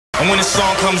when the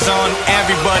song comes on,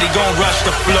 everybody gon' rush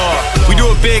the floor. We do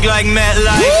it big like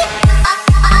MetLife.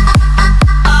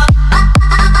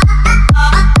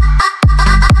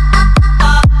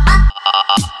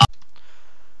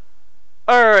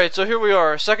 Alright, so here we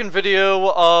are, second video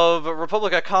of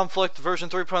Republic at Conflict version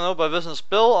 3.0 by Business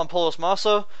Bill on Polis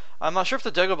Massa. I'm not sure if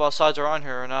the Dagobah sides are on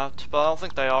here or not, but I don't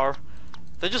think they are.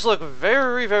 They just look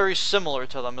very, very similar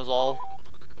to them is all.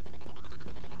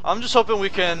 I'm just hoping we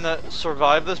can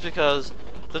survive this because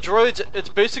the droids, it's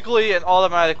basically an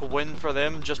automatic win for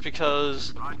them just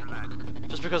because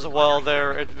of, well,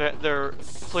 their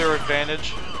clear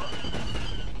advantage.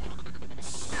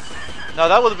 Now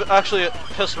that would actually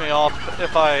piss me off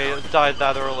if I died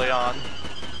that early on.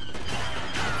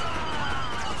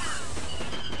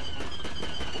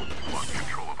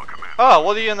 Oh,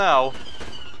 what are you now?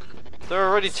 They're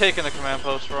already taking a command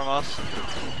post from us.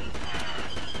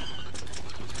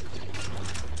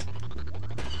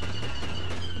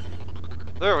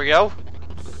 There we go.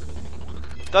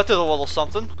 That did a little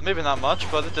something. Maybe not much,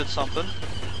 but it did something.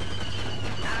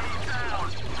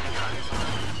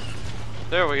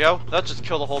 There we go. That just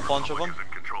killed a whole bunch of them.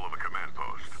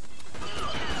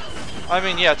 I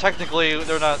mean, yeah, technically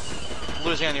they're not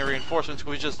losing any reinforcements.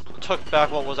 We just took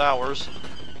back what was ours.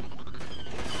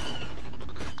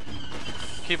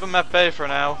 Keep them at bay for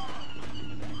now.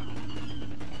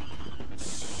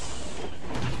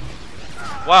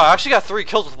 Wow, I actually got 3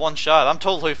 kills with 1 shot. I'm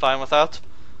totally fine with that.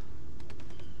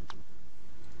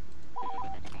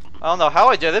 I don't know how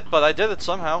I did it, but I did it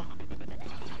somehow.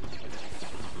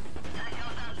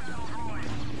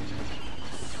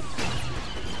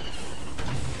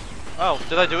 Oh,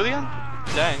 did I do it again?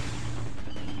 Dang.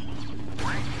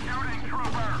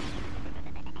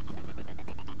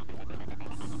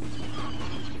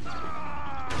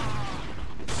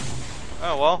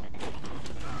 Oh well.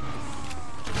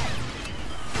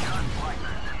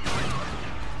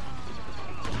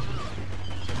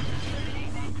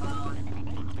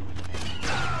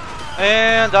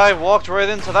 And I walked right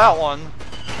into that one.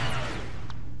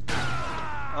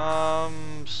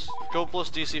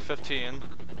 Scopeless DC-15.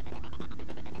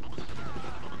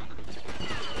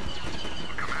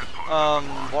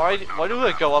 Why do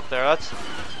they go up there? It's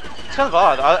kind of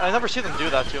odd. I never see them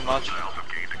do that too much.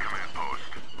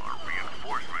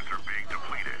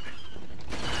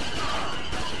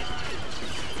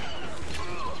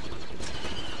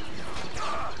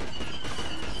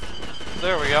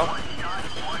 There we go.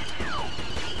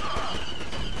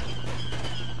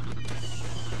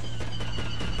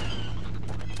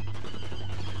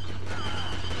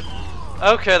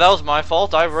 Okay, that was my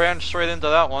fault. I ran straight into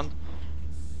that one.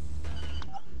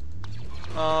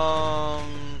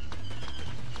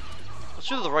 Let's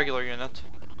do the regular unit.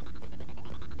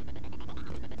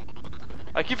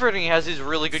 I keep forgetting he has these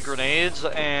really good grenades,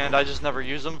 and I just never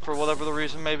use them for whatever the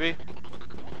reason may be. The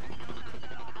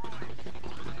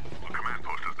command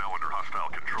post is now under hostile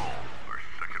control. Our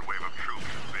second wave of troops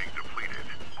is being depleted.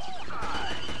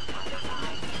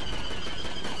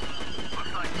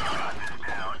 Looks like Josh is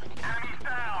down. Enemies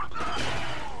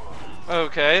down.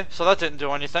 Okay, so that didn't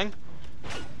do anything.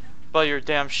 But your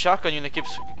damn shotgun unit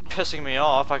keeps pissing me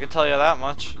off, I can tell you that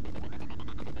much.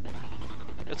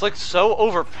 It's like so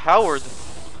overpowered.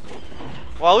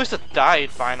 Well, at least it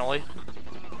died finally.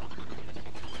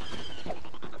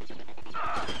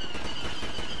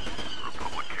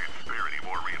 Republic can't spare any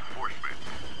more reinforcements.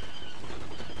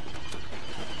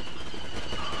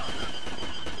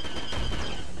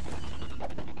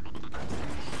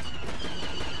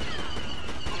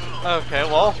 Okay,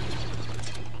 well.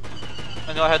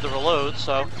 I know I had to reload,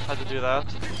 so I had to do that.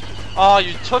 Oh,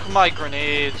 you took my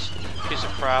grenades, piece of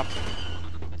crap.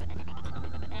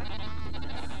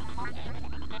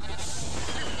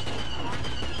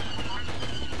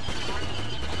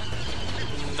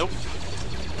 Nope.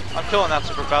 I'm killing that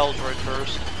super battle droid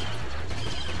first.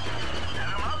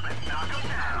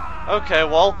 Okay,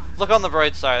 well, look on the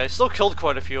bright side. I still killed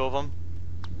quite a few of them.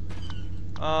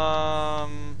 Yeah,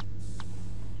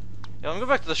 let me go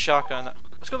back to the shotgun.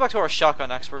 Let's go back to our shotgun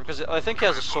expert because I think he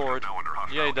has a sword.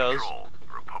 Yeah, he does.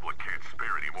 Republic can't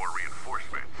spare any more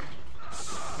reinforcements.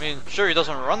 I mean, sure, he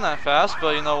doesn't run that fast,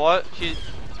 but you know what?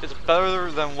 It's better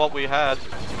than what we had.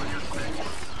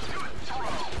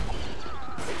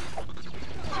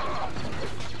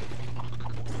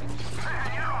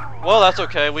 Well, that's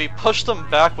okay. We pushed them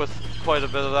back with quite a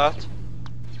bit of that.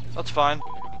 That's fine.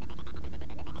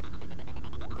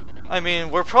 I mean,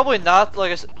 we're probably not,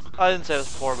 like I didn't say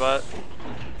this before, but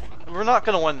we're not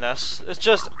gonna win this. It's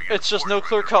just no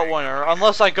clear-cut winner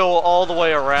unless I go all the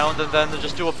way around and then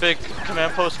just do a big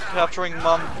command post capturing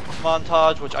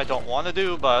montage, which I don't want to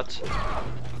do, but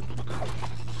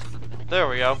There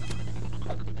we go.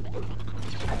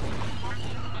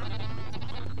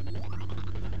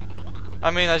 I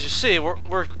mean, as you see,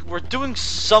 we're doing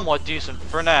somewhat decent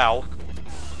for now.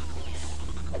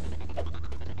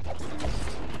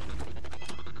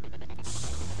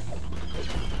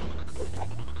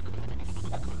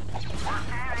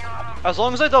 As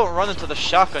long as I don't run into the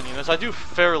shotgun units, I do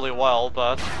fairly well,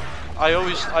 but I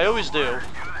always do.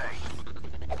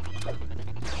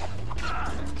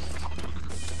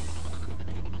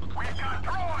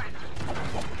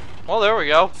 Well, there we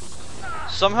go.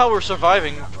 Somehow we're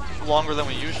surviving longer than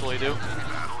we usually do.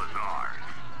 Battle is ours.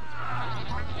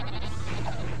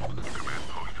 The command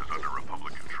post is under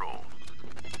Republic control.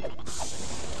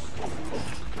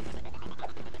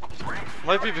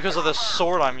 Might be because of the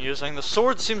sword I'm using. The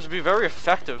sword seems to be very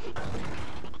effective.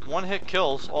 One-hit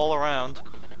kills all around.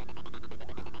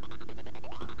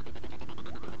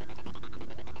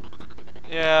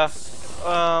 Yeah.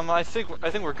 I think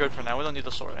we're good for now. We don't need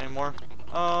the sword anymore.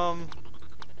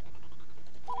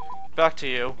 Back to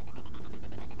you.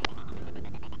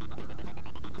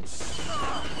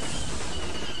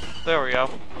 There we go.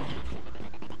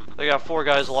 They got 4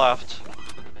 guys left.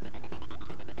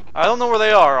 I don't know where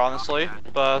they are, honestly,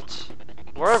 but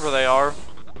wherever they are.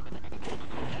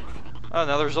 Oh,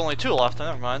 no, there's only 2 left.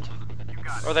 Never mind.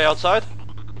 Are they outside?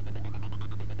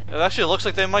 It actually looks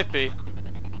like they might be.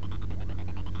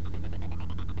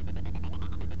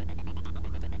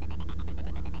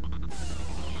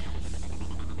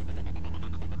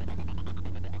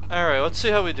 Alright, let's see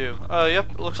how we do.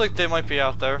 Yep, looks like they might be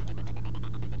out there.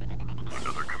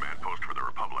 Another command post for the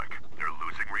Republic. They're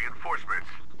losing reinforcements.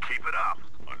 Keep it up.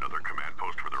 Another command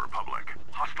post for the Republic.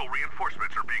 Hostile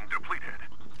reinforcements are being depleted.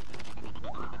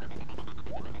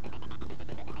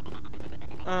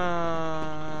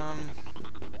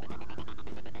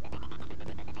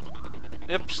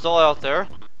 Yep, still out there.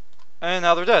 And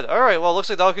now they're dead. Alright, well, looks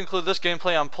like that'll conclude this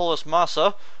gameplay on Polis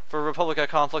Massa for Republic at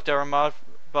Conflict era mod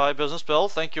by Business Bill.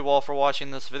 Thank you all for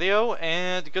watching this video,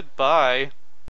 and goodbye.